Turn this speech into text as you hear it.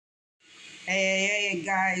Hey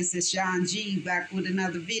guys, it's Sean G back with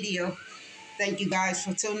another video. Thank you guys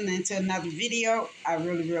for tuning into another video. I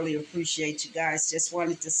really appreciate you guys. Just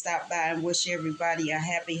wanted to stop by and wish everybody a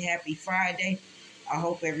happy Friday. I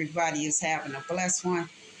hope everybody is having a blessed one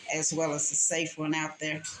as well as a safe one out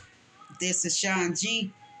there. This is Sean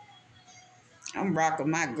G. I'm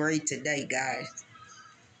rocking my gray today, guys.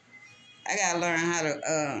 I gotta learn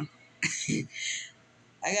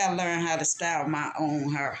how to style my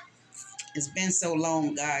own hair. It's been so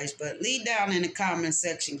long, guys, but leave down in the comment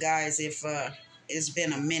section, guys, if it's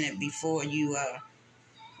been a minute before you,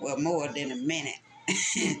 well, more than a minute,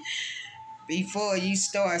 before you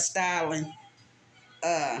start styling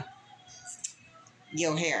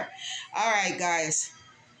your hair. All right, guys.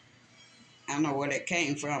 I don't know where that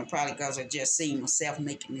came from, probably because I just seen myself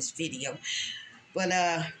making this video. But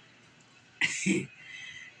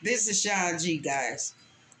this is Sean G, guys.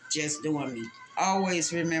 Just doing me.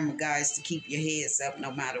 Always remember, guys, to keep your heads up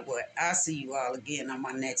no matter what. I'll see you all again on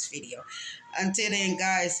my next video. Until then,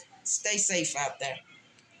 guys, stay safe out there.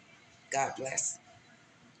 God bless.